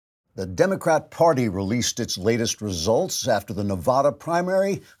The Democrat Party released its latest results after the Nevada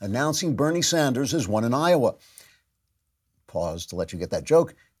primary, announcing Bernie Sanders has won in Iowa. Pause to let you get that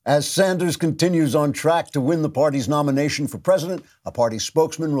joke. As Sanders continues on track to win the party's nomination for president, a party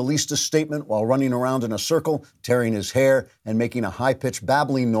spokesman released a statement while running around in a circle, tearing his hair and making a high-pitched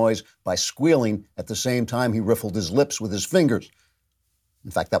babbling noise by squealing at the same time he riffled his lips with his fingers.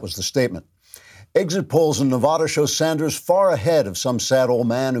 In fact, that was the statement. Exit polls in Nevada show Sanders far ahead of some sad old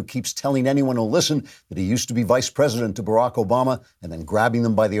man who keeps telling anyone who'll listen that he used to be vice president to Barack Obama and then grabbing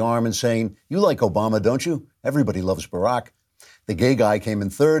them by the arm and saying, "You like Obama, don't you? Everybody loves Barack." The gay guy came in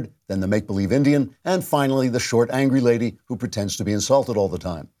third, then the make-believe Indian, and finally the short, angry lady who pretends to be insulted all the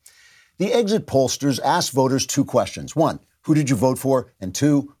time. The exit pollsters asked voters two questions. One, who did you vote for? And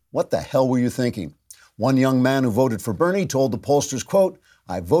two, what the hell were you thinking? One young man who voted for Bernie told the pollsters, quote,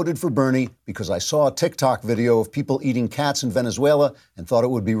 "I voted for Bernie because I saw a TikTok video of people eating cats in Venezuela and thought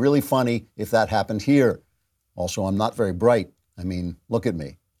it would be really funny if that happened here. Also, I'm not very bright. I mean, look at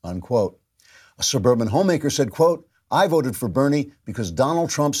me," unquote. A suburban homemaker said, quote, "I voted for Bernie because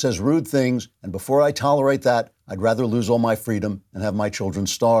Donald Trump says rude things, and before I tolerate that, I'd rather lose all my freedom and have my children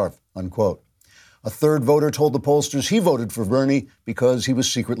starve," unquote. A third voter told the pollsters he voted for Bernie because he was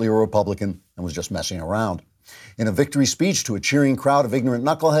secretly a Republican and was just messing around. In a victory speech to a cheering crowd of ignorant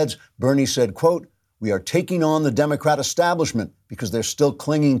knuckleheads, Bernie said, quote, "We are taking on the Democrat establishment because they're still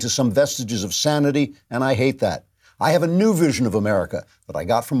clinging to some vestiges of sanity, and I hate that. I have a new vision of America that I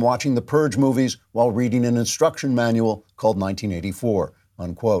got from watching the Purge movies while reading an instruction manual called 1984,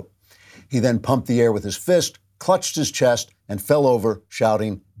 unquote. He then pumped the air with his fist, clutched his chest, and fell over,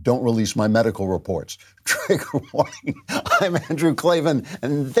 shouting, "Don't release my medical reports." Trigger warning. I'm Andrew Klavan,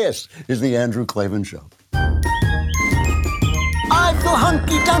 and this is The Andrew Klavan Show. I feel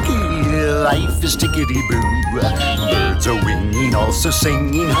hunky-dunky. Life is tickety-boo. Birds are winging, also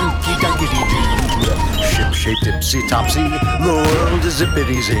singing hunky-dunky-doo. Ship-shaped, ipsy-topsy. The world is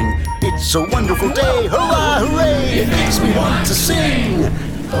zippity-zing. It's a wonderful day. Hurrah, hooray. It makes me want to sing.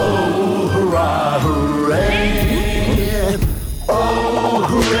 Oh, hurrah, hooray. Oh,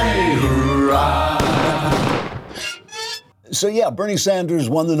 hooray, hurrah. So, yeah, Bernie Sanders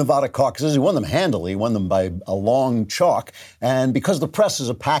won the Nevada caucuses. He won them handily, won them by a long chalk. And because the press is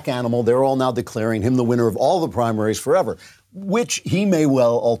a pack animal, they're all now declaring him the winner of all the primaries forever, which he may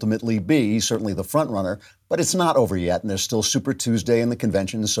well ultimately be. He's certainly the front runner, but it's not over yet. And there's still Super Tuesday and the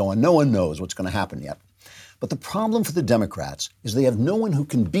convention and so on. No one knows what's going to happen yet. But the problem for the Democrats is they have no one who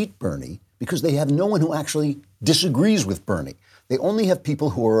can beat Bernie because they have no one who actually disagrees with Bernie. They only have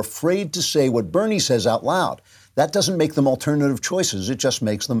people who are afraid to say what Bernie says out loud. That doesn't make them alternative choices. It just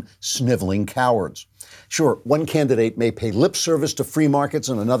makes them sniveling cowards. Sure, one candidate may pay lip service to free markets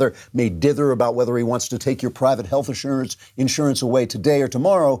and another may dither about whether he wants to take your private health insurance away today or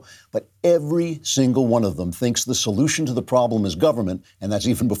tomorrow, but every single one of them thinks the solution to the problem is government, and that's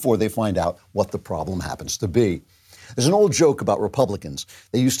even before they find out what the problem happens to be. There's an old joke about Republicans.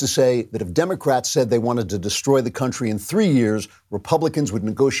 They used to say that if Democrats said they wanted to destroy the country in 3 years, Republicans would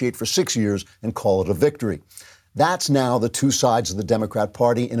negotiate for 6 years and call it a victory. That's now the two sides of the Democrat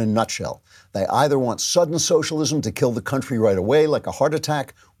Party in a nutshell. They either want sudden socialism to kill the country right away like a heart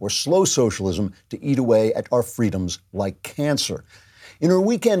attack, or slow socialism to eat away at our freedoms like cancer. In her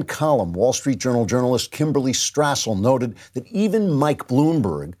weekend column, Wall Street Journal journalist Kimberly Strassel noted that even Mike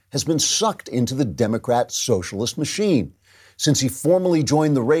Bloomberg has been sucked into the Democrat socialist machine. Since he formally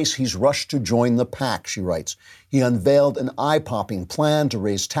joined the race, he's rushed to join the pack, she writes. He unveiled an eye-popping plan to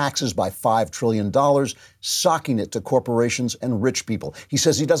raise taxes by $5 trillion, socking it to corporations and rich people. He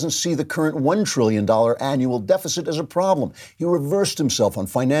says he doesn't see the current $1 trillion annual deficit as a problem. He reversed himself on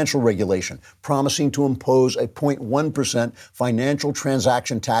financial regulation, promising to impose a 0.1% financial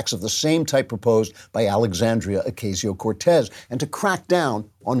transaction tax of the same type proposed by Alexandria Ocasio-Cortez, and to crack down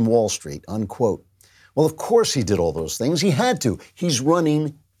on Wall Street, unquote. Well, of course he did all those things. He had to. He's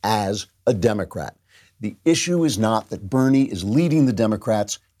running as a Democrat. The issue is not that Bernie is leading the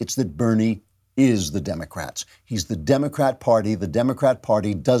Democrats. It's that Bernie is the Democrats. He's the Democrat Party. The Democrat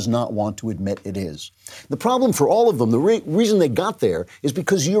Party does not want to admit it is. The problem for all of them, the reason they got there, is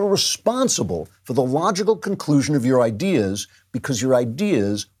because you're responsible for the logical conclusion of your ideas, because your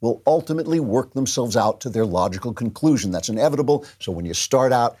ideas will ultimately work themselves out to their logical conclusion. That's inevitable. So when you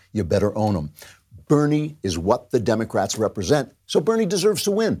start out, you better own them. Bernie is what the Democrats represent, so Bernie deserves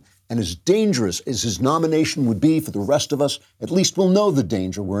to win. And as dangerous as his nomination would be for the rest of us, at least we'll know the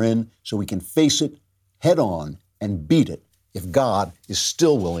danger we're in so we can face it head on and beat it if God is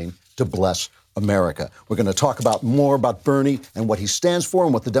still willing to bless America. We're going to talk more about Bernie and what he stands for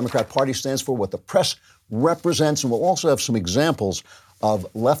and what the Democrat Party stands for, what the press represents, and we'll also have some examples of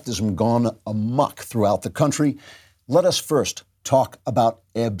leftism gone amok throughout the country. Let us first talk about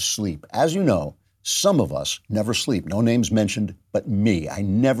Ebb sleep. As you know, some of us never sleep. No names mentioned, but me. I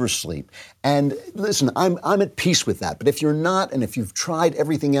never sleep. And listen, I'm at peace with that. But if you're not, and if you've tried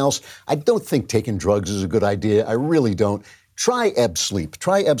everything else, I don't think taking drugs is a good idea. I really don't. Try Ebb Sleep.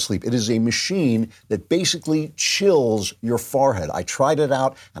 Try Ebb Sleep. It is a machine that basically chills your forehead. I tried it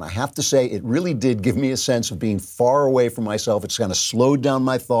out, and I have to say it really did give me a sense of being far away from myself. It's kind of slowed down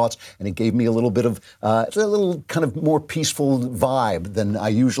my thoughts, and it gave me a little bit of, a little kind of more peaceful vibe than I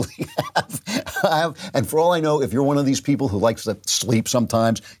usually have. And for all I know, if you're one of these people who likes to sleep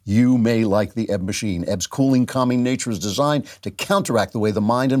sometimes, you may like the Ebb machine. Ebb's cooling, calming nature is designed to counteract the way the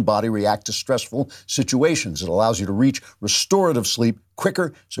mind and body react to stressful situations. It allows you to reach restorative sleep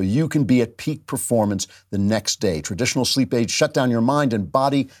quicker so you can be at peak performance the next day. Traditional sleep aids shut down your mind and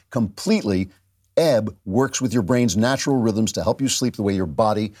body completely. Ebb works with your brain's natural rhythms to help you sleep the way your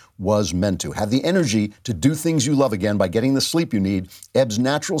body was meant to. Have the energy to do things you love again by getting the sleep you need. Ebb's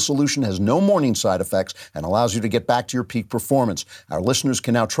natural solution has no morning side effects and allows you to get back to your peak performance. Our listeners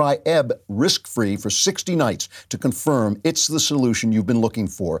can now try Ebb risk-free for 60 nights to confirm it's the solution you've been looking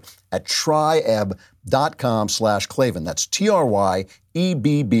for at tryebb.com/Klavan. That's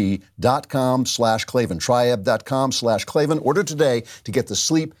TRYEBB.com/Klavan. Tryebb.com/Klavan. Order today to get the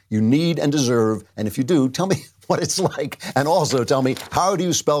sleep you need and deserve. And if you do, tell me what it's like. And also tell me, how do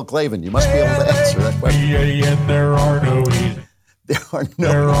you spell Klavan? You must be able to answer that question. There are no E's. There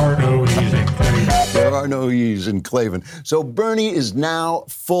are no E's in Klavan. There are no E's in Klavan. So Bernie is now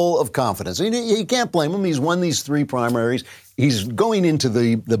full of confidence. And you can't blame him. He's won these 3 primaries. He's going into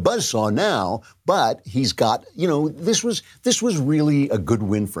the buzzsaw now, but he's got, this was really a good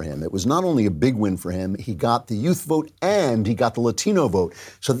win for him. It was not only a big win for him, he got the youth vote and he got the Latino vote.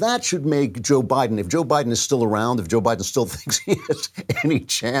 So that should make Joe Biden, if Joe Biden is still around, if Joe Biden still thinks he has any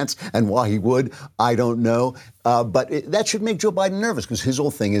chance, and why he would, I don't know. But that should make Joe Biden nervous because his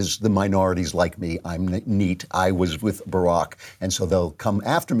whole thing is the minorities like me. I'm neat. I was with Barack, and so they'll come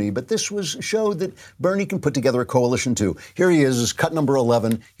after me. But this showed that Bernie can put together a coalition too. Here he is cut number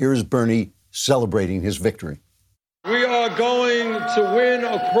 11. Here is Bernie celebrating his victory. We are going to win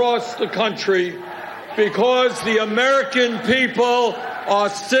across the country because the American people are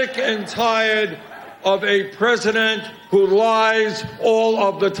sick and tired of a president who lies all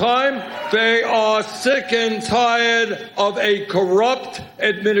of the time. They are sick and tired of a corrupt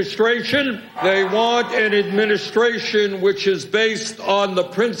administration. They want an administration which is based on the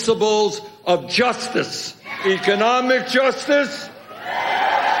principles of justice, economic justice,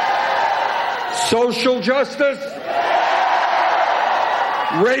 social justice,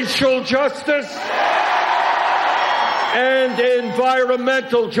 racial justice, and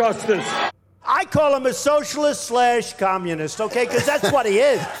environmental justice. I call him a socialist/communist, okay? Because that's what he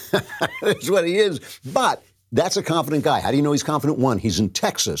is. That's what he is. But that's a confident guy. How do you know he's confident? One, he's in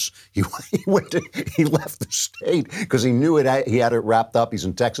Texas. He left the state because he knew he had it wrapped up. He's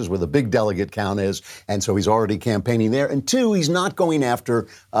in Texas where the big delegate count is, and so he's already campaigning there. And 2, he's not going after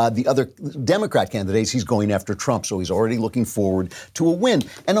the other Democrat candidates. He's going after Trump, so he's already looking forward to a win.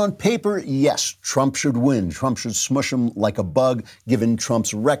 And on paper, yes, Trump should win. Trump should smush him like a bug, given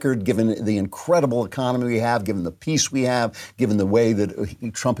Trump's record, given the incredible economy we have, given the peace we have, given the way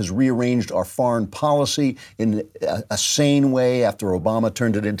that Trump has rearranged our foreign policy in a sane way after Obama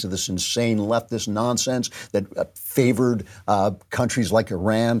turned it into this insane leftist nonsense that favored countries like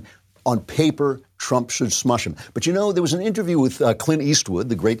Iran. On paper, Trump should smush him. But there was an interview with Clint Eastwood,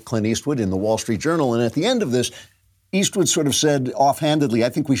 the great Clint Eastwood, in the Wall Street Journal, and at the end of this, Eastwood sort of said offhandedly, I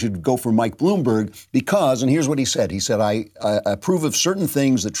think we should go for Mike Bloomberg because, and here's what he said. He said, I approve of certain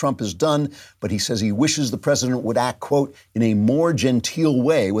things that Trump has done, but he says he wishes the president would act, quote, in a more genteel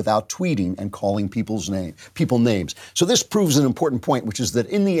way without tweeting and calling people names. So this proves an important point, which is that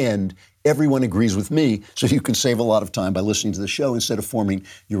in the end, everyone agrees with me, so you can save a lot of time by listening to the show instead of forming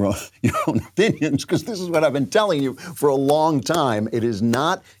your own opinions, because this is what I've been telling you for a long time. It's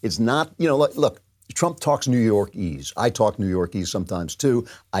not, look, Trump talks New Yorkese. I talk New Yorkese sometimes, too.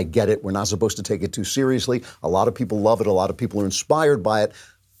 I get it. We're not supposed to take it too seriously. A lot of people love it. A lot of people are inspired by it.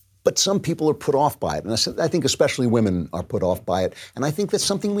 But some people are put off by it. And I think especially women are put off by it. And I think that's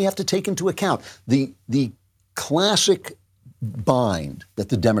something we have to take into account. The classic bind that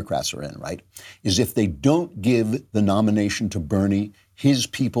the Democrats are in, right, is if they don't give the nomination to Bernie, his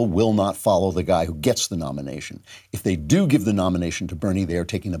people will not follow the guy who gets the nomination. If they do give the nomination to Bernie, they are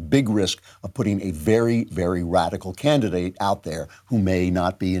taking a big risk of putting a very, very radical candidate out there who may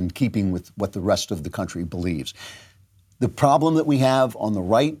not be in keeping with what the rest of the country believes. The problem that we have on the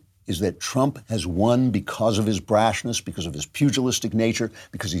right is that Trump has won because of his brashness, because of his pugilistic nature,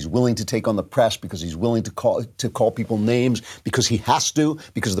 because he's willing to take on the press, because he's willing to call people names, because he has to,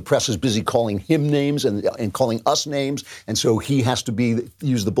 because the press is busy calling him names and calling us names, and so he has to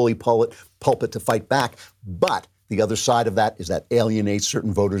use the bully pulpit to fight back. But the other side of that is that alienates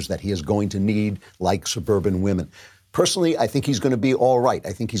certain voters that he is going to need, like suburban women. Personally, I think he's going to be all right.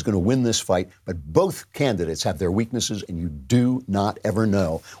 I think he's going to win this fight. But both candidates have their weaknesses, and you do not ever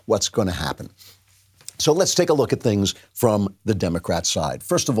know what's going to happen. So let's take a look at things from the Democrat side.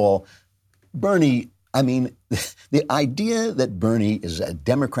 First of all, Bernie, I mean, the idea that Bernie is a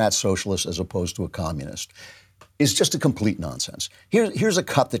Democrat socialist as opposed to a communist is just a complete nonsense. Here's a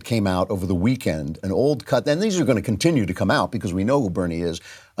cut that came out over the weekend, an old cut, and these are going to continue to come out because we know who Bernie is,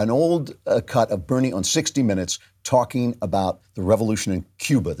 an old cut of Bernie on 60 Minutes talking about the revolution in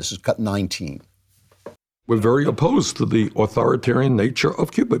Cuba. This is cut 19. We're very opposed to the authoritarian nature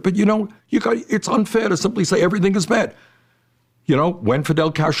of Cuba. But, it's unfair to simply say everything is bad. When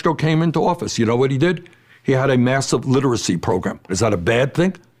Fidel Castro came into office, you know what he did? He had a massive literacy program. Is that a bad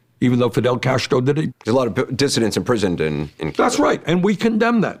thing? Even though Fidel Castro did it? There's a lot of dissidents imprisoned in Cuba. That's right, and we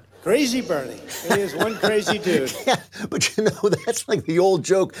condemn that. Crazy Bernie. He is one crazy dude. Yeah, but that's like the old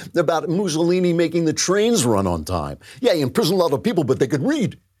joke about Mussolini making the trains run on time. Yeah, he imprisoned a lot of people, but they could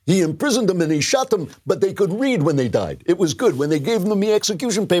read. He imprisoned them and he shot them, but they could read when they died. It was good. When they gave them the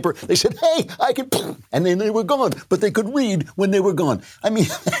execution paper, they said, hey, I can, and then they were gone. But they could read when they were gone. I mean,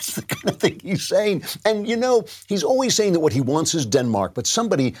 that's the kind of thing he's saying. And, he's always saying that what he wants is Denmark. But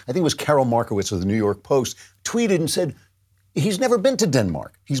somebody, I think it was Carol Markowitz of the New York Post, tweeted and said, he's never been to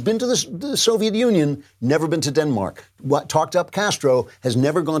Denmark. He's been to the Soviet Union, never been to Denmark. Talked up Castro, has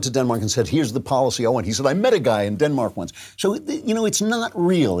never gone to Denmark and said, here's the policy I want. He said, I met a guy in Denmark once. So, it's not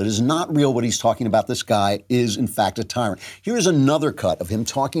real. It is not real what he's talking about. This guy is, in fact, a tyrant. Here is another cut of him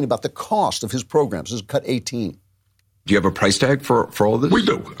talking about the cost of his programs. This is cut 18. Do you have a price tag for all this? We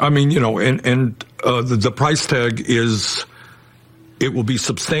do. I mean, the price tag is... It will be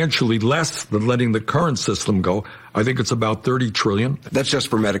substantially less than letting the current system go. I think it's about $30 trillion. That's just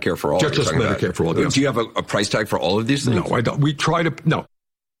for Medicare for all. Just Medicare for all. Yes. Do you have a price tag for all of these things? No, I don't. We try to. No.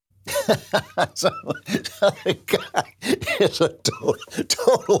 So the guy is a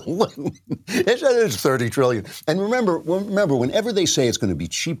total loon. It's $30 trillion. And remember, whenever they say it's going to be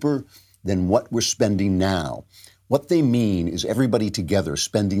cheaper than what we're spending now, what they mean is everybody together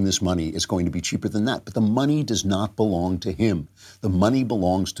spending this money is going to be cheaper than that. But the money does not belong to him. The money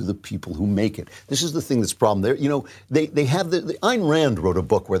belongs to the people who make it. This is the thing that's the problem. There, they have Ayn Rand wrote a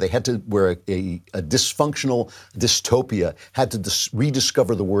book where they had to, where a dysfunctional dystopia had to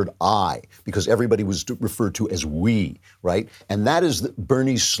rediscover the word I because everybody was referred to as we, right? And that is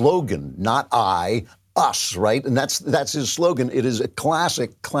Bernie's slogan, not I. Us, right? And that's his slogan. It is a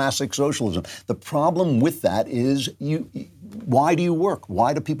classic socialism. The problem with that is why do you work?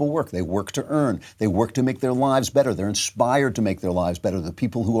 Why do people work? They work to earn. They work to make their lives better. They're inspired to make their lives better. The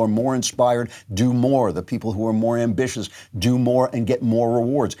people who are more inspired do more. The people who are more ambitious do more and get more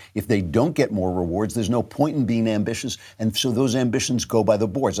rewards. If they don't get more rewards, there's no point in being ambitious. And so those ambitions go by the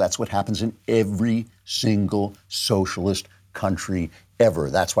boards. That's what happens in every single socialist country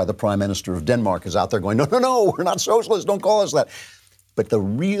ever. That's why the Prime Minister of Denmark is out there going, no, we're not socialists. Don't call us that. But the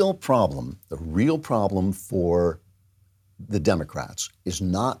real problem for the Democrats is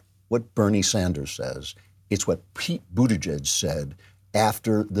not what Bernie Sanders says. It's what Pete Buttigieg said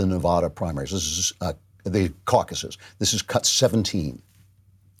after the Nevada primaries. This is the caucuses. This is cut 17.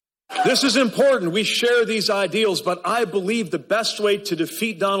 This is important. We share these ideals, but I believe the best way to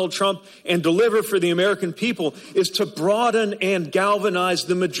defeat Donald Trump and deliver for the American people is to broaden and galvanize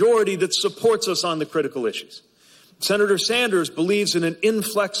the majority that supports us on the critical issues. Senator Sanders believes in an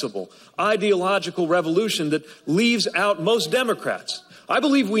inflexible, ideological revolution that leaves out most Democrats. I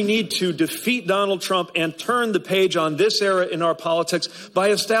believe we need to defeat Donald Trump and turn the page on this era in our politics by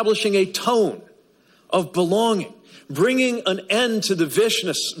establishing a tone of belonging, bringing an end to the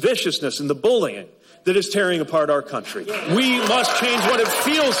viciousness and the bullying that is tearing apart our country. We must change what it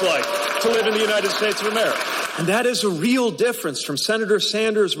feels like to live in the United States of America. And that is a real difference from Senator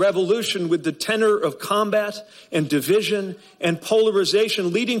Sanders' revolution with the tenor of combat and division and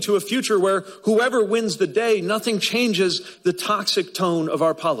polarization, leading to a future where whoever wins the day, nothing changes the toxic tone of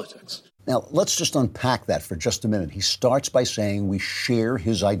our politics. Now, let's just unpack that for just a minute. He starts by saying we share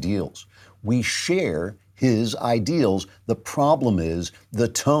his ideals. We share his ideals. The problem is the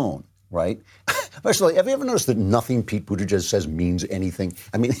tone. right? Especially, have you ever noticed that nothing Pete Buttigieg says means anything?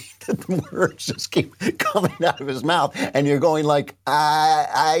 I mean, the words just keep coming out of his mouth, and you're going like,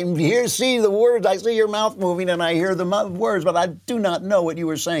 I'm here, see the words, I see your mouth moving, and I hear the words, but I do not know what you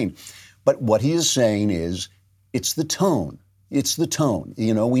were saying. But what he is saying is, it's the tone. It's the tone.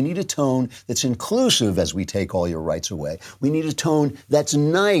 You know, we need a tone that's inclusive as we take all your rights away. We need a tone that's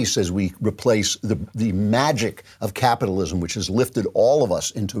nice as we replace the magic of capitalism, which has lifted all of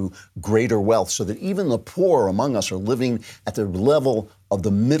us into greater wealth so that even the poor among us are living at the level of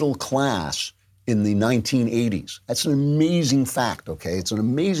the middle class in the 1980s. That's an amazing fact, okay? It's an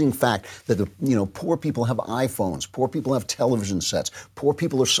amazing fact that, poor people have iPhones, poor people have television sets, poor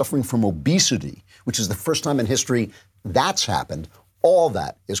people are suffering from obesity, which is the first time in history that's happened. All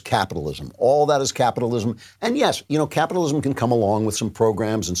that is capitalism. All that is capitalism. And yes, capitalism can come along with some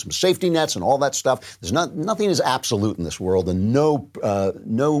programs and some safety nets and all that stuff. Nothing is absolute in this world, and no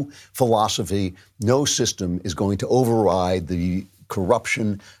philosophy, no system is going to override the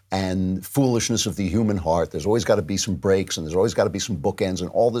corruption and foolishness of the human heart. There's always got to be some breaks, and there's always got to be some bookends and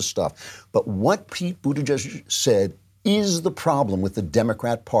all this stuff. But what Pete Buttigieg said is the problem with the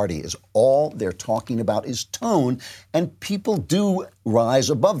Democrat Party, is all they're talking about is tone, and people do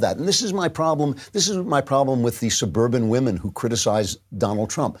rise above that. And this is my problem. This is my problem with the suburban women who criticize Donald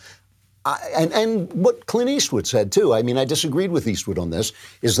Trump. And what Clint Eastwood said, too. I mean, I disagreed with Eastwood on this,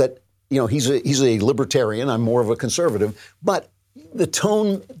 is that, he's a libertarian. I'm more of a conservative. But the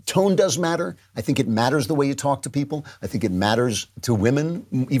tone does matter. I think it matters the way you talk to people. I think it matters to women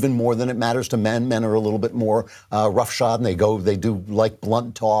even more than it matters to men. Men are a little bit more roughshod, and they do like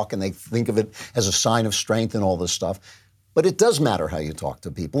blunt talk, and they think of it as a sign of strength and all this stuff. But it does matter how you talk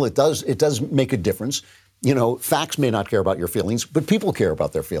to people. It does make a difference. Facts may not care about your feelings, but people care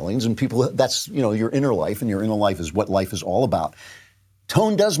about their feelings, and people, that's, your inner life, and your inner life is what life is all about.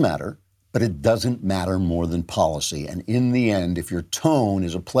 Tone does matter. But it doesn't matter more than policy. And in the end, if your tone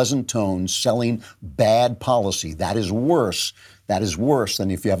is a pleasant tone selling bad policy, that is worse. That is worse than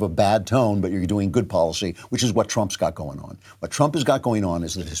if you have a bad tone, but you're doing good policy, which is what Trump's got going on. What Trump has got going on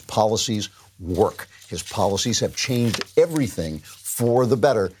is that his policies work. His policies have changed everything for the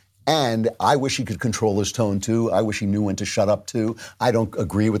better. And I wish he could control his tone, too. I wish he knew when to shut up, too. I don't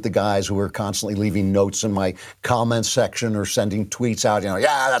agree with the guys who are constantly leaving notes in my comments section or sending tweets out,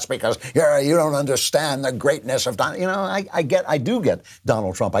 that's because you don't understand the greatness of Donald. I do get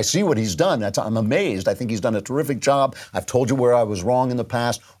Donald Trump. I see what he's done. I'm amazed. I think he's done a terrific job. I've told you where I was wrong in the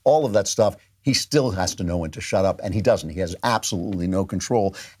past, all of that stuff. He still has to know when to shut up, and he doesn't. He has absolutely no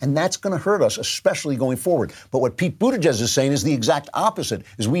control, and that's going to hurt us, especially going forward. But what Pete Buttigieg is saying is the exact opposite,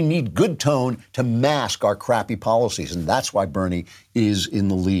 is we need good tone to mask our crappy policies, and that's why Bernie is in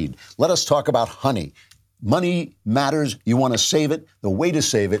the lead. Let us talk about honey. Money matters. You want to save it. The way to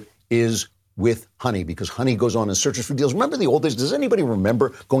save it is with honey, because honey goes on and searches for deals. Remember the old days? Does anybody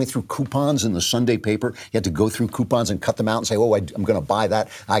remember going through coupons in the Sunday paper? You had to go through coupons and cut them out and say, I'm going to buy that.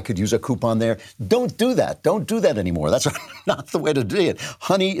 I could use a coupon there. Don't do that. Don't do that anymore. That's not the way to do it.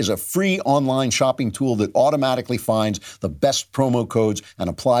 Honey is a free online shopping tool that automatically finds the best promo codes and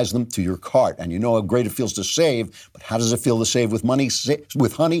applies them to your cart. And you know how great it feels to save, but how does it feel to save with money?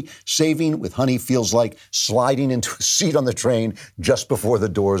 With honey, saving with honey feels like sliding into a seat on the train just before the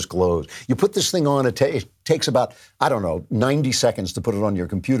doors close. You put this thing on, it takes about, 90 seconds to put it on your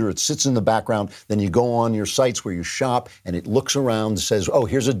computer. It sits in the background. Then you go on your sites where you shop, and it looks around and says,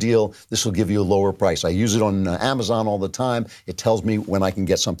 here's a deal. This will give you a lower price. I use it on Amazon all the time. It tells me when I can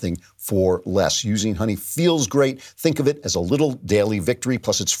get something for less. Using honey feels great. Think of it as a little daily victory.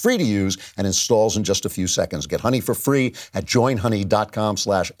 Plus, it's free to use and installs in just a few seconds. Get honey for free at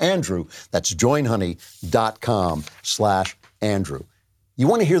joinhoney.com/Andrew. That's joinhoney.com/Andrew. You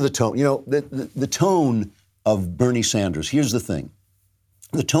want to hear the tone. The tone of Bernie Sanders. Here's the thing.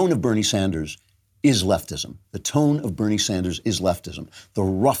 The tone of Bernie Sanders is leftism. The tone of Bernie Sanders is leftism. The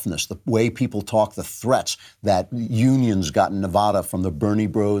roughness, the way people talk, the threats that unions got in Nevada from the Bernie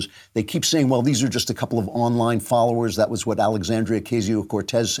bros. They keep saying, well, these are just a couple of online followers. That was what Alexandria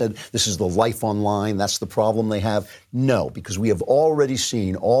Ocasio-Cortez said. This is the life online. That's the problem they have. No, because we have already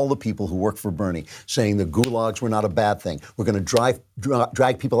seen all the people who work for Bernie saying the gulags were not a bad thing. We're going to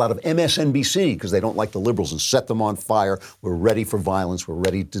drag people out of MSNBC because they don't like the liberals and set them on fire. We're ready for violence. We're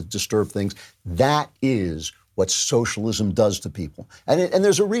ready to disturb things. That is what socialism does to people. And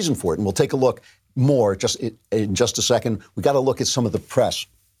there's a reason for it. And we'll take a look more in just a second. We got to look at some of the press,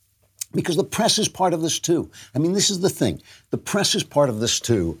 because the press is part of this too. I mean, this is the thing. The press is part of this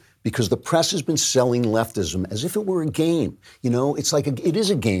too, because the press has been selling leftism as if it were a game. You know, it's like it is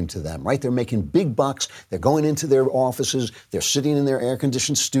a game to them, right? They're making big bucks. They're going into their offices. They're sitting in their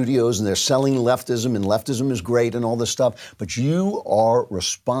air-conditioned studios, and they're selling leftism, and leftism is great and all this stuff. But you are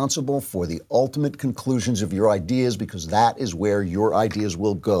responsible for the ultimate conclusions of your ideas, because that is where your ideas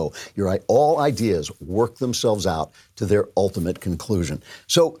will go. All ideas work themselves out to their ultimate conclusion.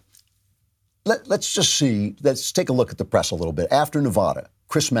 So let's take a look at the press a little bit. After Nevada,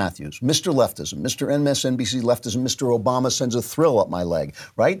 Chris Matthews, Mr. Leftism, Mr. MSNBC Leftism, Mr. Obama sends a thrill up my leg,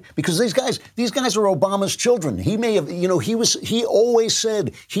 right? Because these guys are Obama's children. He may have, he always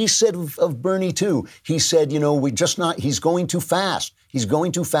said of Bernie too, he said, he's going too fast. He's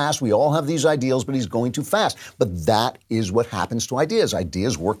going too fast. We all have these ideals, but he's going too fast. But that is what happens to ideas.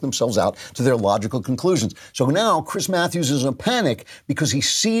 Ideas work themselves out to their logical conclusions. So now Chris Matthews is in a panic because he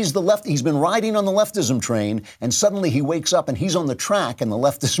sees the left. He's been riding on the leftism train, and suddenly he wakes up and he's on the track, and the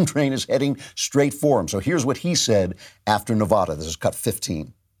leftism train is heading straight for him. So here's what he said after Nevada. This is cut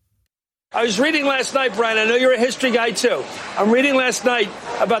 15. I was reading last night, Brian, I know you're a history guy too. I'm reading last night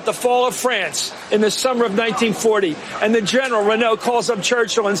about the fall of France in the summer of 1940. And the general, Renault, calls up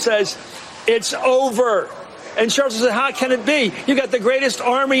Churchill and says, it's over. And Churchill said, how can it be? You got the greatest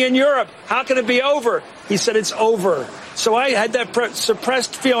army in Europe. How can it be over? He said, it's over. So I had that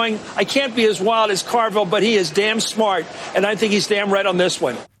suppressed feeling. I can't be as wild as Carville, but he is damn smart. And I think he's damn right on this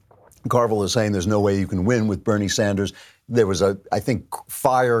one. Carville is saying there's no way you can win with Bernie Sanders. There was I think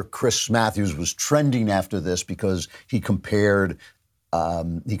Fire Chris Matthews was trending after this because he compared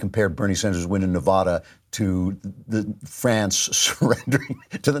Bernie Sanders' win in Nevada to the France surrendering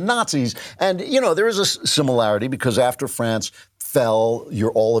to the Nazis. And, there is a similarity because after France fell,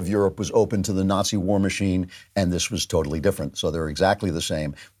 all of Europe was open to the Nazi war machine, and this was totally different. So they're exactly the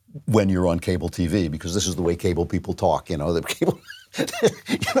same when you're on cable TV, because this is the way cable people talk, the cable...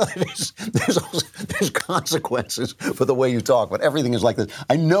 there's consequences for the way you talk, but everything is like this.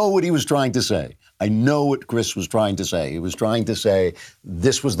 I know what he was trying to say. I know what Chris was trying to say. He was trying to say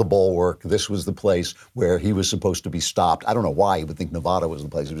this was the bulwark, this was the place where he was supposed to be stopped. I don't know why he would think Nevada was the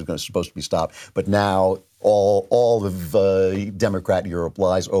place he was supposed to be stopped, but now all of Democrat Europe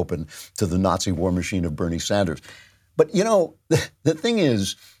lies open to the Nazi war machine of Bernie Sanders. But the thing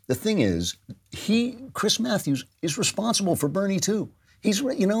is, Chris Matthews is responsible for Bernie too. He's,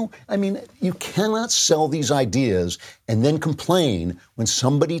 you cannot sell these ideas and then complain when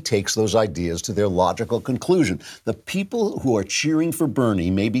somebody takes those ideas to their logical conclusion. The people who are cheering for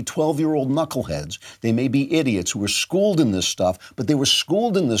Bernie may be 12-year-old knuckleheads. They may be idiots who were schooled in this stuff, but they were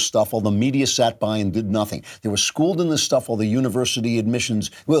schooled in this stuff while the media sat by and did nothing. They were schooled in this stuff while the university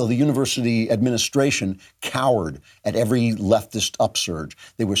administration cowered at every leftist upsurge.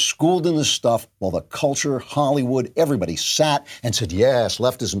 They were schooled in this stuff while the culture, Hollywood, everybody sat and said, yes,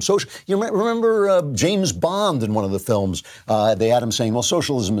 leftism, social. You remember James Bond in one of the films? They had him saying, well,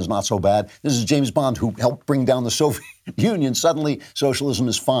 socialism is not so bad. This is James Bond who helped bring down the Soviet Union. Suddenly, socialism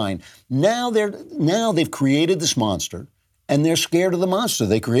is fine. Now they've created this monster, and they're scared of the monster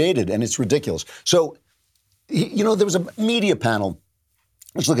they created, and it's ridiculous. So, there was a media panel.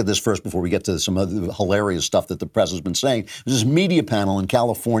 Let's look at this first before we get to some of the hilarious stuff that the press has been saying. There's this media panel in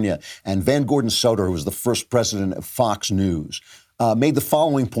California, and Van Gordon Soder, who was the first president of Fox News, made the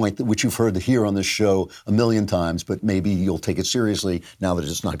following point, which you've heard here on this show a million times, but maybe you'll take it seriously now that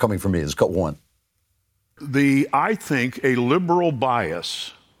it's not coming from me. It's cut one. I think a liberal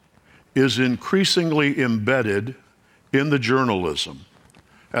bias is increasingly embedded in the journalism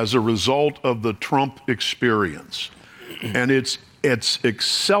as a result of the Trump experience. And it's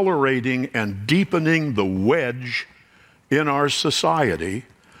accelerating and deepening the wedge in our society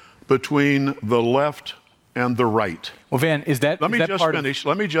between the left and the right. Well, Van, Let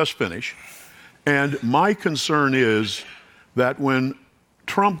me just finish. And my concern is that when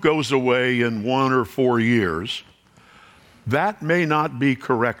Trump goes away in 1 or 4 years, that may not be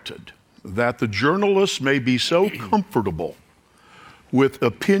corrected, that the journalists may be so comfortable with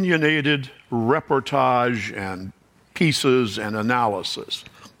opinionated reportage and pieces and analysis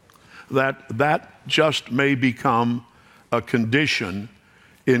that just may become a condition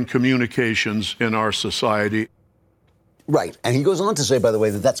in communications in our society. Right. And he goes on to say, by the way,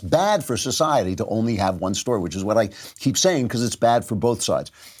 that that's bad for society to only have one story, which is what I keep saying because it's bad for both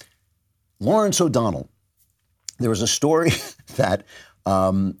sides. Lawrence O'Donnell, there was a story that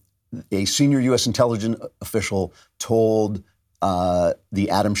a senior U.S. intelligence official told the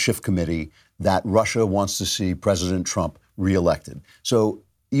Adam Schiff Committee that Russia wants to see President Trump reelected. So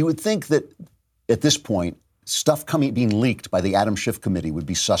you would think that at this point, stuff being leaked by the Adam Schiff Committee would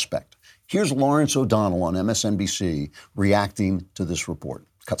be suspect. Here's Lawrence O'Donnell on MSNBC reacting to this report.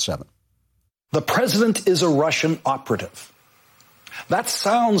 cut 7. The president is a Russian operative. That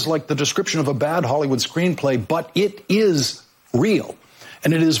sounds like the description of a bad Hollywood screenplay, but it is real.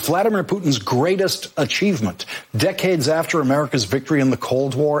 And it is Vladimir Putin's greatest achievement. Decades after America's victory in the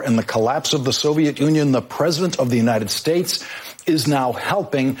Cold War and the collapse of the Soviet Union, the president of the United States is now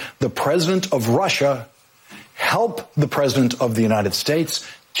helping the president of Russia help the president of the United States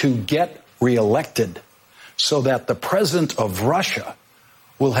to get reelected so that the president of Russia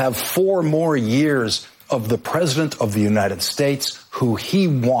will have 4 more years of the president of the United States who he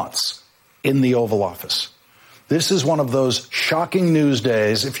wants in the Oval Office. This is one of those shocking news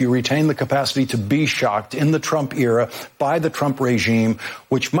days, if you retain the capacity to be shocked, in the Trump era by the Trump regime,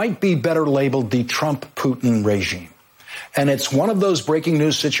 which might be better labeled the Trump-Putin regime. And it's one of those breaking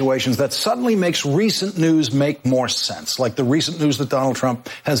news situations that suddenly makes recent news make more sense, like the recent news that Donald Trump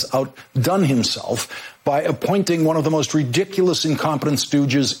has outdone himself by appointing one of the most ridiculous, incompetent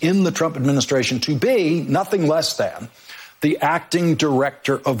stooges in the Trump administration to be nothing less than the acting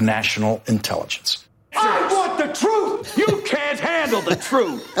director of national intelligence. I want the truth. You can't handle the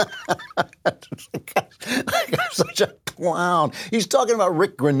truth. Such a clown. He's talking about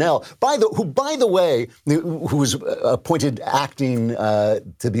Rick Grenell, who, by the way, who was appointed acting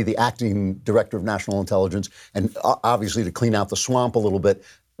to be the acting director of national intelligence, and obviously to clean out the swamp a little bit.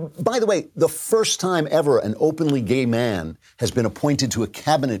 By the way, the first time ever an openly gay man has been appointed to a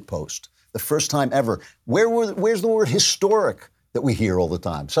cabinet post. The first time ever. Where's the word historic that we hear all the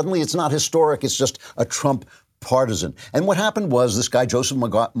time? Suddenly it's not historic, it's just a Trump partisan. And what happened was this guy, Joseph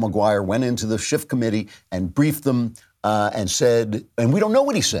Maguire, went into the Schiff committee and briefed them and said, and we don't know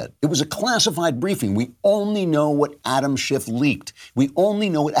what he said. It was a classified briefing. We only know what Adam Schiff leaked. We only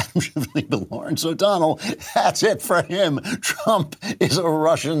know what Adam Schiff leaked to Lawrence O'Donnell. That's it for him. Trump is a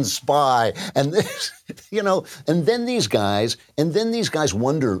Russian spy. And this, and then these guys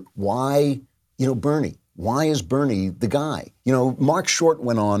wonder why, Bernie. Why is Bernie the guy? Mark Short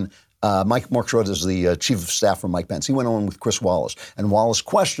went on. Mark Short is the chief of staff for Mike Pence. He went on with Chris Wallace, and Wallace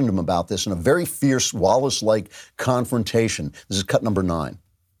questioned him about this in a very fierce Wallace-like confrontation. This is cut number 9.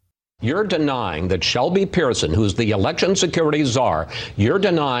 You're denying that Shelby Pearson, who's the election security czar, you're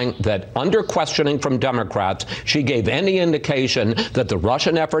denying that under questioning from Democrats, she gave any indication that the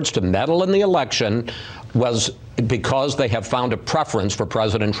Russian efforts to meddle in the election was because they have found a preference for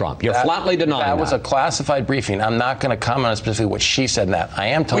President Trump. You're flatly denying that. That was a classified briefing. I'm not going to comment on specifically what she said in that. I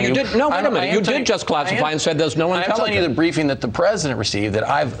am telling you. No, wait a minute. You did just classify and said there's no intelligence. I'm telling you the briefing that the president received that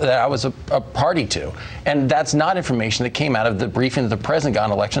I was a party to. And that's not information that came out of the briefing that the president got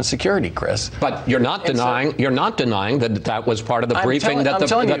on election security, Chris. But you're not denying that that was part of the briefing she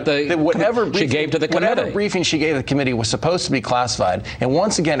gave to the committee. Whatever briefing she gave the committee was supposed to be classified. And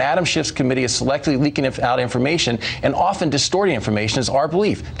once again, Adam Schiff's committee is selectively leaking out information and often distorting information is our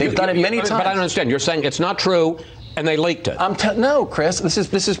belief. They've done it many times. But I don't understand. You're saying it's not true and they leaked it. No, Chris.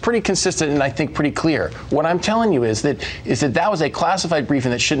 This is pretty consistent and I think pretty clear. What I'm telling you is that was a classified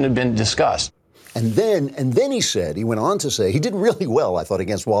briefing that shouldn't have been discussed. And then he went on to say, he did really well, I thought,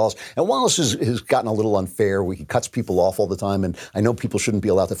 against Wallace. And Wallace has gotten a little unfair. He cuts people off all the time. And I know people shouldn't be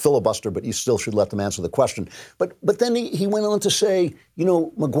allowed to filibuster, but you still should let them answer the question. But then he went on to say,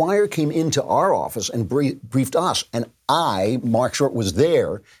 Maguire came into our office and briefed us. And Mark Short, was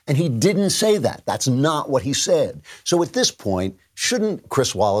there. And he didn't say that. That's not what he said. So at this point, shouldn't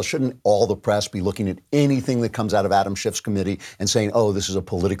Chris Wallace, shouldn't all the press be looking at anything that comes out of Adam Schiff's committee and saying, oh, this is a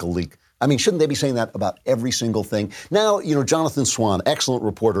political leak? I mean, shouldn't they be saying that about every single thing? Now, Jonathan Swan, excellent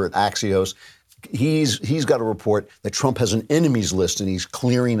reporter at Axios, he's got a report that Trump has an enemies list and he's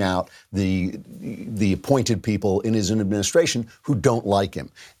clearing out the appointed people in his administration who don't like him.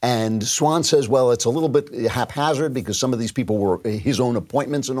 And Swan says, well, it's a little bit haphazard because some of these people were his own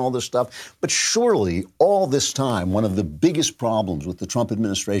appointments and all this stuff. But surely all this time, one of the biggest problems with the Trump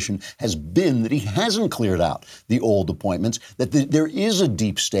administration has been that he hasn't cleared out the old appointments, that there is a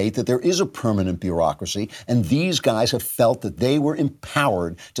deep state, that there is a permanent bureaucracy, and these guys have felt that they were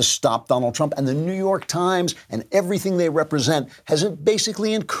empowered to stop Donald Trump. And the New York Times and everything they represent has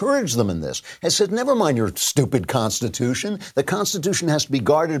basically encouraged them in this, has said, never mind your stupid Constitution. The Constitution has to be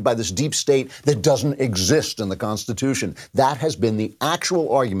guarded by this deep state that doesn't exist in the Constitution. That has been the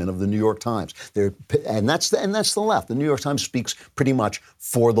actual argument of the New York Times. And that's the left. The New York Times speaks pretty much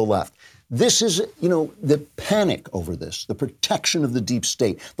for the left. This is, the panic over this, the protection of the deep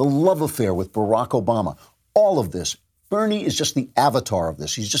state, the love affair with Barack Obama, all of this. Bernie is just the avatar of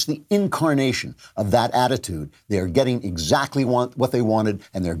this. He's just the incarnation of that attitude. They are getting exactly what they wanted,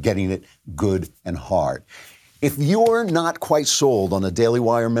 and they're getting it good and hard. If you're not quite sold on a Daily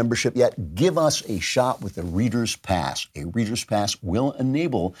Wire membership yet, give us a shot with the Reader's Pass. A Reader's Pass will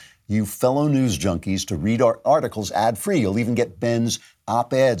enable you fellow news junkies to read our articles ad-free. You'll even get Ben's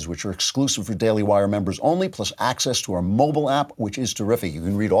op-eds, which are exclusive for Daily Wire members only, plus access to our mobile app, which is terrific. You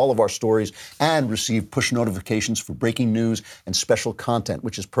can read all of our stories and receive push notifications for breaking news and special content,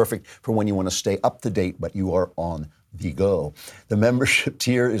 which is perfect for when you want to stay up to date, but you are on the go. The membership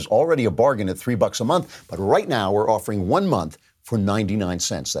tier is already a bargain at $3 a month, but right now we're offering 1 month for 99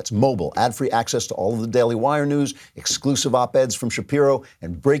 cents. That's mobile, ad-free access to all of the Daily Wire news, exclusive op-eds from Shapiro,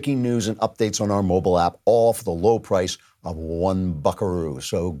 and breaking news and updates on our mobile app, all for the low price of $1.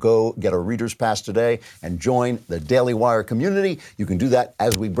 So go get a Reader's Pass today and join the Daily Wire community. You can do that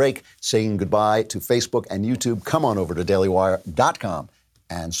as we break, saying goodbye to Facebook and YouTube. Come on over to dailywire.com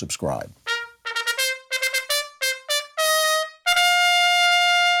and subscribe.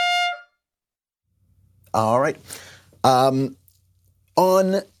 All right. On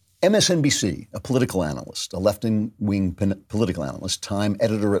MSNBC, a political analyst, a left-wing political analyst, Time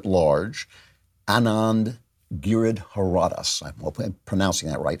editor-at-large, Anand Giridharadas, I hope I'm pronouncing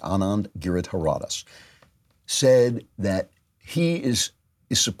that right, Anand Giridharadas, said that he is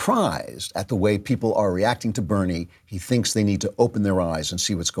surprised at the way people are reacting to Bernie. He thinks they need to open their eyes and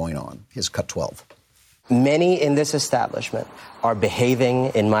see what's going on. Here's cut 12. Many in this establishment are behaving,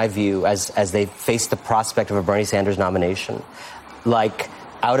 in my view, as they face the prospect of a Bernie Sanders nomination, like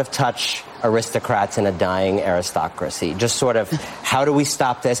out-of-touch aristocrats in a dying aristocracy. Just sort of, how do we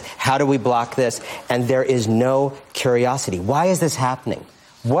stop this? How do we block this? And there is no curiosity. Why is this happening?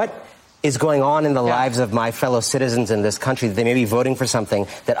 What is going on in the lives of my fellow citizens in this country that they may be voting for something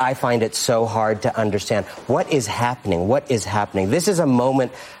that I find it so hard to understand? What is happening? What is happening? This is a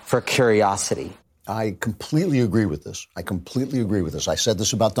moment for curiosity. I completely agree with this. I said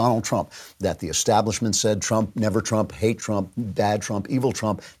this about Donald Trump, that the establishment said Trump, never Trump, hate Trump, bad Trump, evil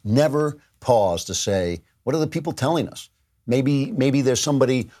Trump, never paused to say, what are the people telling us? Maybe there's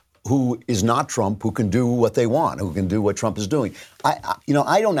somebody who is not Trump who can do what they want, who can do what Trump is doing. I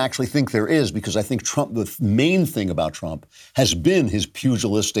don't actually think there is, because I think Trump, the main thing about Trump has been his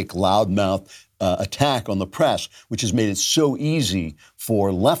pugilistic, loudmouth attack on the press, which has made it so easy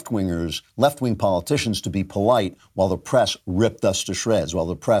for left-wing politicians to be polite while the press ripped us to shreds, while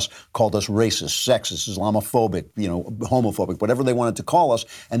the press called us racist, sexist, Islamophobic, homophobic, whatever they wanted to call us.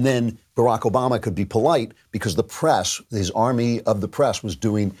 And then Barack Obama could be polite because the press, his army of the press, was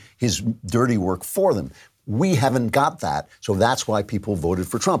doing his dirty work for them. We haven't got that. So that's why people voted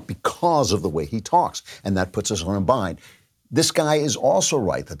for Trump, because of the way he talks. And that puts us on a bind. This guy is also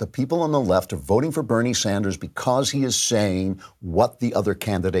right that the people on the left are voting for Bernie Sanders because he is saying what the other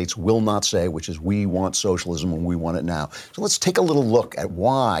candidates will not say, which is we want socialism and we want it now. So let's take a little look at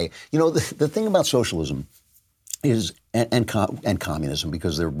why. The thing about socialism is, and communism,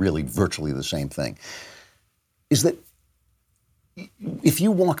 because they're really virtually the same thing, is that if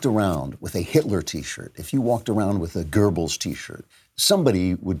you walked around with a Hitler T-shirt, if you walked around with a Goebbels T-shirt,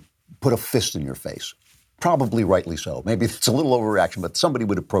 somebody would put a fist in your face. Probably rightly so. Maybe it's a little overreaction, but somebody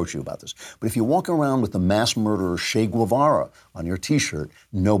would approach you about this. But if you walk around with the mass murderer Che Guevara on your T-shirt,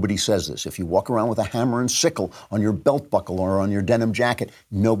 nobody says this. If you walk around with a hammer and sickle on your belt buckle or on your denim jacket,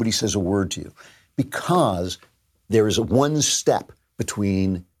 nobody says a word to you. Because there is one step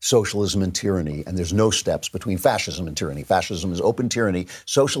between socialism and tyranny, and there's no steps between fascism and tyranny. Fascism is open tyranny.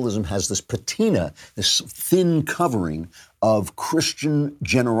 Socialism has this patina, this thin covering of Christian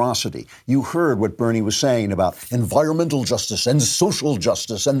generosity. You heard what Bernie was saying about environmental justice and social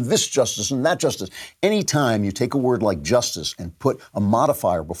justice and this justice and that justice. Anytime you take a word like justice and put a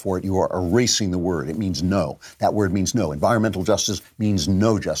modifier before it, you are erasing the word. It means no. That word means no. Environmental justice means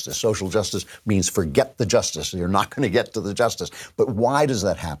no justice. Social justice means forget the justice. You're not going to get to the justice. But why does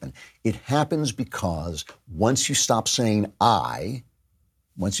that happen? It happens because once you stop saying I,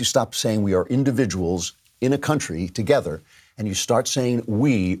 once you stop saying we are individuals in a country together, and you start saying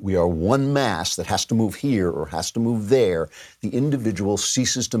we are one mass that has to move here or has to move there, the individual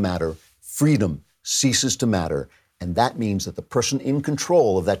ceases to matter, freedom ceases to matter, and that means that the person in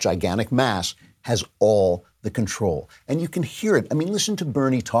control of that gigantic mass has all the control. And you can hear it. I mean, listen to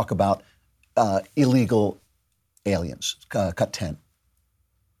Bernie talk about illegal aliens. Cut 10.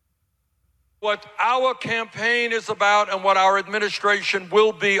 What our campaign is about and what our administration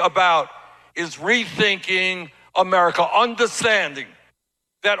will be about is rethinking America, understanding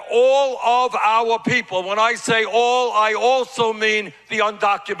that all of our people, when I say all, I also mean the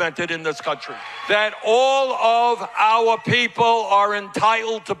undocumented in this country, that all of our people are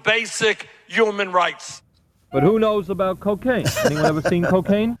entitled to basic human rights. But who knows about cocaine? Anyone ever seen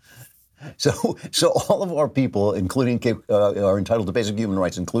cocaine? So all of our people, including are entitled to basic human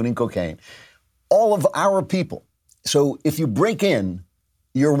rights, including cocaine. All of our people. So if you break in,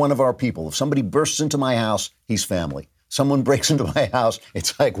 you're one of our people. If somebody bursts into my house, he's family. Someone breaks into my house,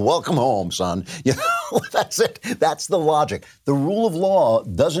 it's like, welcome home, son. You know, that's it. That's the logic. The rule of law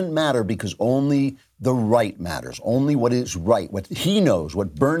doesn't matter because only the right matters. Only what is right. What he knows,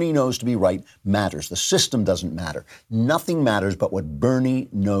 what Bernie knows to be right matters. The system doesn't matter. Nothing matters but what Bernie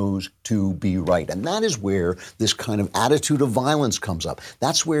knows to be right. And that is where this kind of attitude of violence comes up.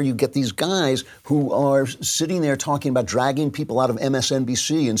 That's where you get these guys who are sitting there talking about dragging people out of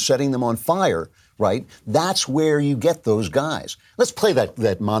MSNBC and setting them on fire. Right? That's where you get those guys. Let's play that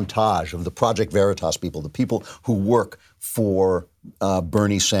montage of the Project Veritas people, the people who work for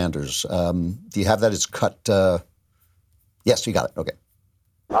Bernie Sanders. Do you have that? It's cut. Yes, you got it. Okay.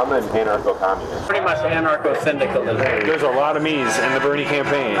 I'm an anarcho-communist. Pretty much anarcho-syndicalism. There's a lot of me's in the Bernie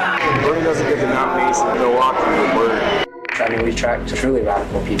campaign. Bernie doesn't get the nomination in Milwaukee with Bernie. I mean, we track truly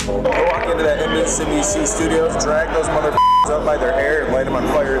radical people. I walk into that MSNBC studios, drag those motherfuckers up by their hair and light them on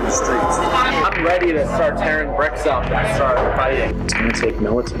fire in the streets. I'm ready to start tearing bricks up and start fighting. It's going to take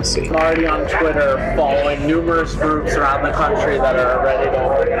militancy. I'm already on Twitter following numerous groups around the country that are ready to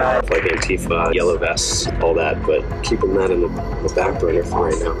organize. Like Antifa, Yellow Vests, all that, but keeping that in the back burner for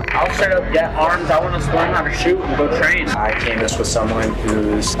right now. I'll straight up get arms. I want to learn how to shoot and go train. I canvass with someone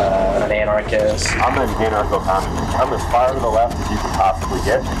who's an anarchist. I'm an anarcho-communist. I'm as far to the left as you can possibly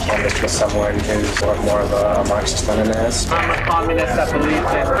get. I canvass with someone who's more of a Marxist-Leninist. I'm a communist that believes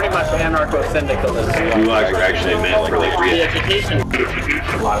in pretty much anarcho-syndicalism. Gulags are actually meant for like re-education.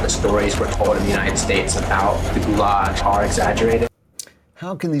 A lot of the stories we're told in the United States about the Gulag are exaggerated.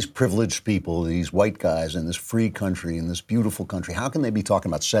 How can these privileged people, these white guys in this free country, in this beautiful country, how can they be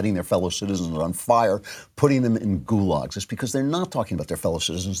talking about setting their fellow citizens on fire, putting them in gulags? It's because they're not talking about their fellow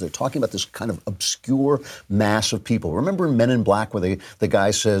citizens. They're talking about this kind of obscure mass of people. Remember in Men in Black where the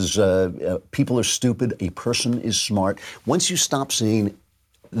guy says, people are stupid, a person is smart. Once you stop seeing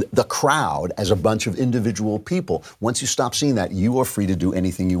the crowd as a bunch of individual people. Once you stop seeing that, you are free to do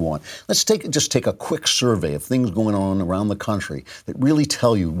anything you want. Let's just take a quick survey of things going on around the country that really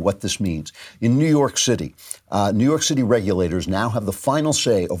tell you what this means. In New York City regulators now have the final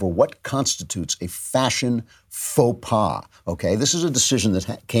say over what constitutes a fashion faux pas. Okay, this is a decision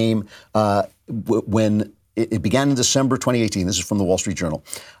that came when it began in December 2018. This is from the Wall Street Journal.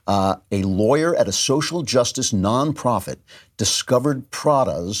 A lawyer at a social justice nonprofit discovered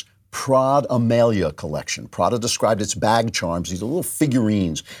Prada's Prada Amelia collection. Prada described its bag charms, these little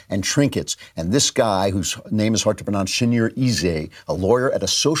figurines and trinkets. And this guy, whose name is hard to pronounce, Shinir Ize, a lawyer at a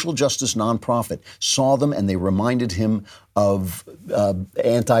social justice nonprofit, saw them and they reminded him of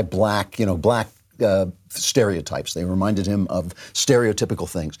anti-black, black stereotypes. They reminded him of stereotypical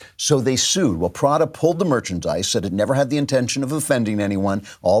things. So they sued. Well, Prada pulled the merchandise, said it never had the intention of offending anyone,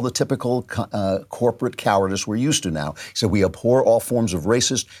 all the typical corporate cowardice we're used to now. He said, we abhor all forms of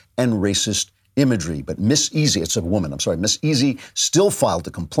racist and racist imagery. But Miss Easy, it's a woman, Miss Easy still filed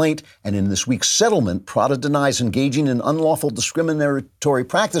a complaint, and in this week's settlement, Prada denies engaging in unlawful discriminatory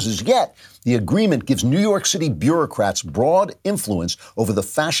practices, yet the agreement gives New York City bureaucrats broad influence over the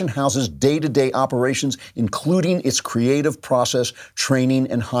fashion house's day-to-day operations, including its creative process, training,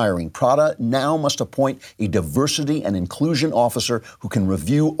 and hiring. Prada now must appoint a diversity and inclusion officer who can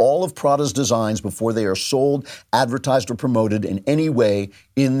review all of Prada's designs before they are sold, advertised, or promoted in any way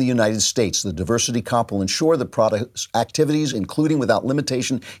in the United States. The diversity cop will ensure that Prada's activities, including without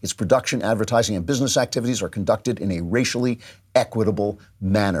limitation, its production, advertising, and business activities, are conducted in a racially equitable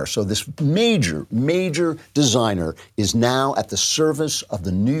manner. So this major designer is now at the service of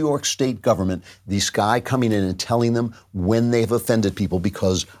the New York State government, this guy coming in and telling them when they've offended people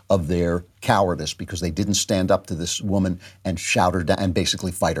because of their cowardice, because they didn't stand up to this woman and shout her down and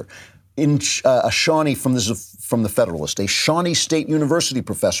basically fight her. In a Shawnee from the Federalist, a Shawnee State University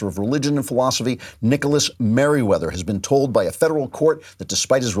professor of religion and philosophy, Nicholas Merriweather, has been told by a federal court that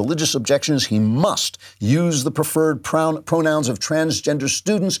despite his religious objections, he must use the preferred pronouns of transgender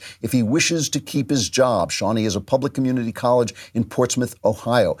students if he wishes to keep his job. Shawnee is a public community college in Portsmouth,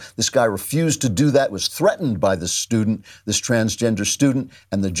 Ohio. This guy refused to do that, was threatened by this transgender student,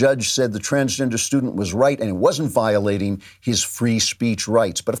 and the judge said the transgender student was right and it wasn't violating his free speech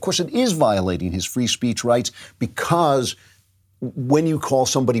rights. But of course it is violating his free speech rights, because when you call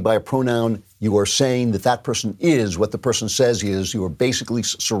somebody by a pronoun, you are saying that person is what the person says he is. You are basically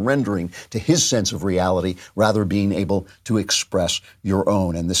surrendering to his sense of reality rather than being able to express your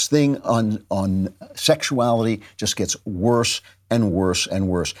own. And this thing on sexuality just gets worse and worse and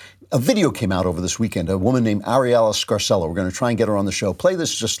worse. A video came out over this weekend, a woman named Ariella Scarcella. We're going to try and get her on the show. Play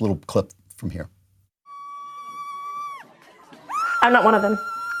this just a little clip from here. I'm not one of them.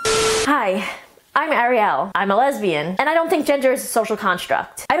 Hi. I'm Arielle. I'm a lesbian, and I don't think gender is a social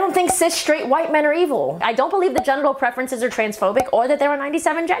construct. I don't think cis straight white men are evil. I don't believe that genital preferences are transphobic or that there are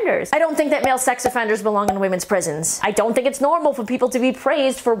 97 genders. I don't think that male sex offenders belong in women's prisons. I don't think it's normal for people to be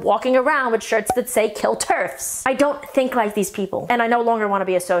praised for walking around with shirts that say kill TERFs. I don't think like these people, and I no longer want to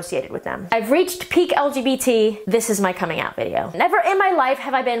be associated with them. I've reached peak LGBT. This is my coming out video. Never in my life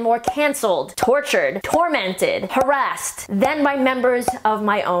have I been more canceled, tortured, tormented, harassed than by members of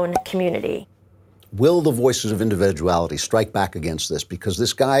my own community. Will the voices of individuality strike back against this? Because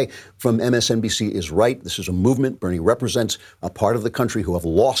this guy from MSNBC is right. This is a movement. Bernie represents a part of the country who have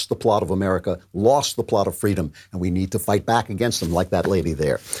lost the plot of America, lost the plot of freedom, and we need to fight back against them like that lady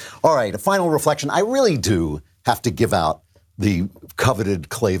there. All right, a final reflection. I really do have to give out the coveted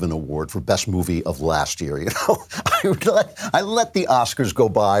Klavan Award for Best Movie of last year. You know, I let the Oscars go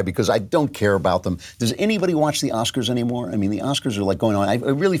by because I don't care about them. Does anybody watch the Oscars anymore? I mean, the Oscars are like going on. I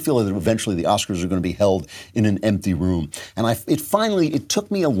really feel that eventually the Oscars are going to be held in an empty room. And it took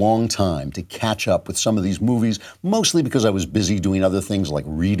me a long time to catch up with some of these movies, mostly because I was busy doing other things like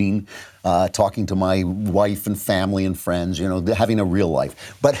reading, talking to my wife and family and friends, you know, having a real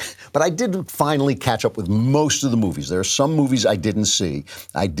life. But I did finally catch up with most of the movies. There are some movies I didn't see.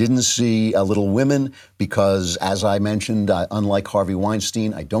 I didn't see Little Women because, as I mentioned, unlike Harvey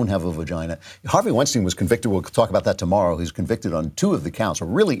Weinstein, I don't have a vagina. Harvey Weinstein was convicted. We'll talk about that tomorrow. He's convicted on 2 of the counts. A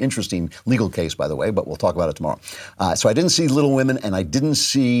really interesting legal case, by the way, but we'll talk about it tomorrow. So I didn't see Little Women, and I didn't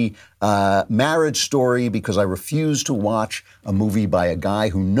see Marriage Story because I refused to watch a movie by a guy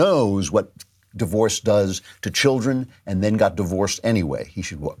who knows what divorce does to children and then got divorced anyway. He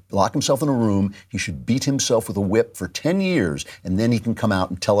should lock himself in a room. He should beat himself with a whip for 10 years, and then he can come out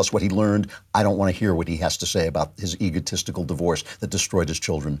and tell us what he learned. I don't want to hear what he has to say about his egotistical divorce that destroyed his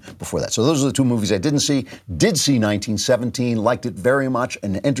children before that. So those are the 2 movies I didn't see. Did see 1917, liked it very much,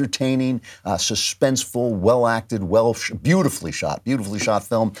 an entertaining, suspenseful, well-acted, beautifully shot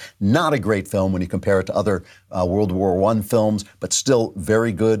film. Not a great film when you compare it to other World War I films, but still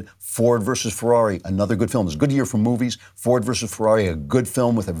very good. Ford versus Ferrari, another good film. It's a good year for movies. Ford versus Ferrari, a good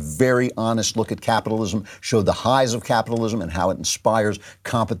film with a very honest look at capitalism, showed the highs of capitalism and how it inspires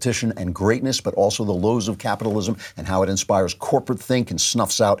competition and greatness, but also the lows of capitalism and how it inspires corporate think and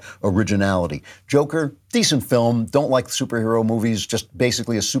snuffs out originality. Joker, decent film. Don't like superhero movies, just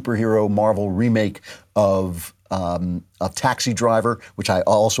basically a superhero Marvel remake of Taxi Driver, which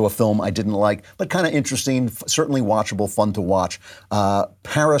also a film I didn't like, but kind of interesting, certainly watchable, fun to watch.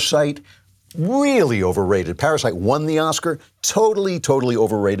 Parasite, really overrated. Parasite won the Oscar, totally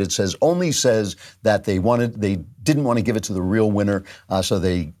overrated. Says that they didn't want to give it to the real winner, so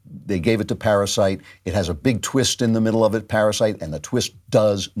they gave it to Parasite. It has a big twist in the middle of it, Parasite, and the twist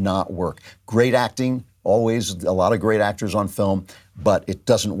does not work. Great acting. Always a lot of great actors on film, but it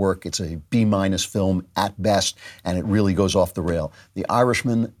doesn't work. It's a B- film at best, and it really goes off the rail. The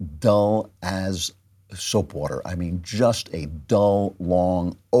Irishman, dull as soap water. I mean, just a dull,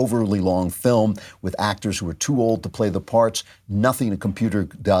 long, overly long film with actors who are too old to play the parts. Nothing a computer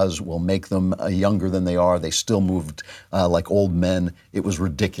does will make them younger than they are. They still moved like old men. It was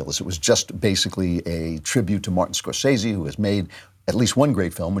ridiculous. It was just basically a tribute to Martin Scorsese, who has made at least one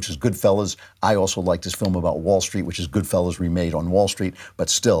great film, which is Goodfellas. I also liked his film about Wall Street, which is Goodfellas remade on Wall Street, but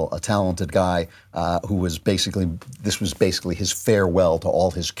still a talented guy this was basically his farewell to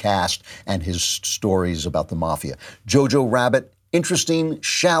all his cast and his stories about the mafia. Jojo Rabbit, interesting,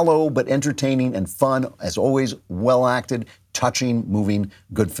 shallow, but entertaining and fun. As always, well acted, touching, moving,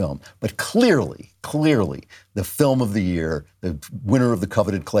 good film. But clearly, the film of the year, the winner of the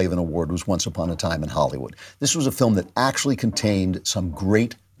coveted Klavan Award, was Once Upon a Time in Hollywood. This was a film that actually contained some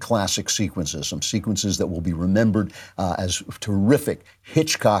great classic sequences, some sequences that will be remembered as terrific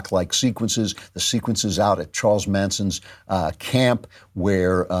Hitchcock-like sequences, the sequences out at Charles Manson's camp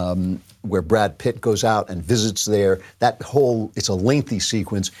where Brad Pitt goes out and visits there. It's a lengthy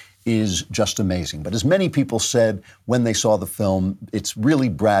sequence, is just amazing. But as many people said when they saw the film, it's really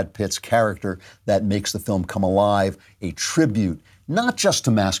Brad Pitt's character that makes the film come alive, a tribute not just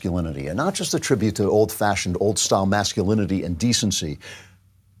to masculinity and not just a tribute to old-fashioned, old-style masculinity and decency,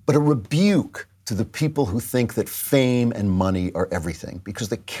 but a rebuke to the people who think that fame and money are everything, because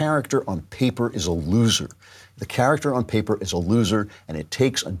the character on paper is a loser. The character on paper is a loser, and it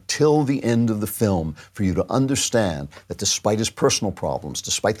takes until the end of the film for you to understand that despite his personal problems,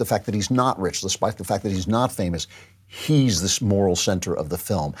 despite the fact that he's not rich, despite the fact that he's not famous, he's this moral center of the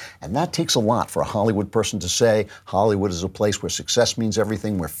film. And that takes a lot for a Hollywood person to say. Hollywood is a place where success means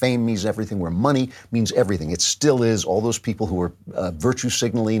everything, where fame means everything, where money means everything. It still is. All those people who are virtue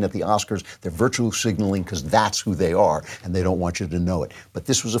signaling at the Oscars, they're virtue signaling because that's who they are, and they don't want you to know it. But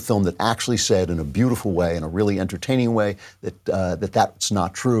this was a film that actually said in a beautiful way, in a really entertaining way, that that's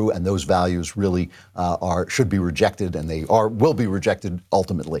not true, and those values really should be rejected, and will be rejected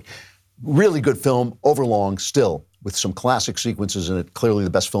ultimately. Really good film, overlong, still, with some classic sequences in it. Clearly the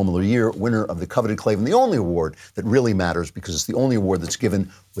best film of the year, winner of the coveted Klavan, the only award that really matters because it's the only award that's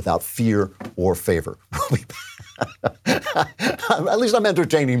given without fear or favor. At least I'm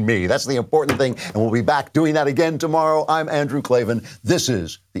entertaining me. That's the important thing. And we'll be back doing that again tomorrow. I'm Andrew Klavan. This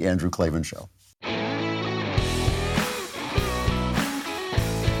is The Andrew Klavan Show.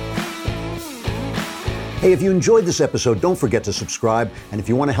 Hey, if you enjoyed this episode, don't forget to subscribe. And if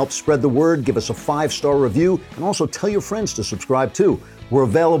you want to help spread the word, give us a 5-star review and also tell your friends to subscribe too. We're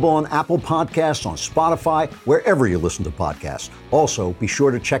available on Apple Podcasts, on Spotify, wherever you listen to podcasts. Also, be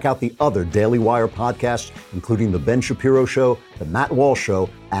sure to check out the other Daily Wire podcasts, including The Ben Shapiro Show, The Matt Walsh Show,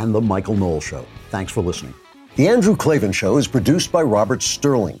 and The Michael Knowles Show. Thanks for listening. The Andrew Klavan Show is produced by Robert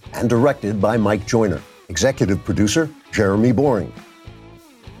Sterling and directed by Mike Joyner. Executive producer, Jeremy Boring.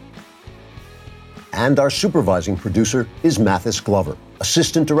 And our supervising producer is Mathis Glover.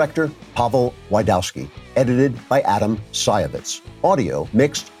 Assistant director, Pavel Wydowski. Edited by Adam Sayevitz. Audio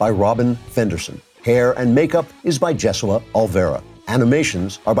mixed by Robin Fenderson. Hair and makeup is by Jesua Alvera.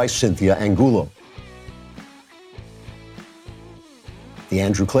 Animations are by Cynthia Angulo. The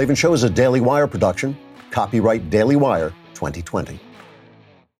Andrew Klavan Show is a Daily Wire production. Copyright Daily Wire 2020.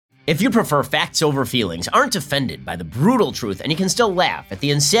 If you prefer facts over feelings, aren't offended by the brutal truth, and you can still laugh at the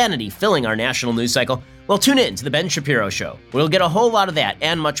insanity filling our national news cycle, well, tune in to The Ben Shapiro Show, where you'll get a whole lot of that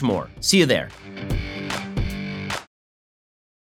and much more. See you there.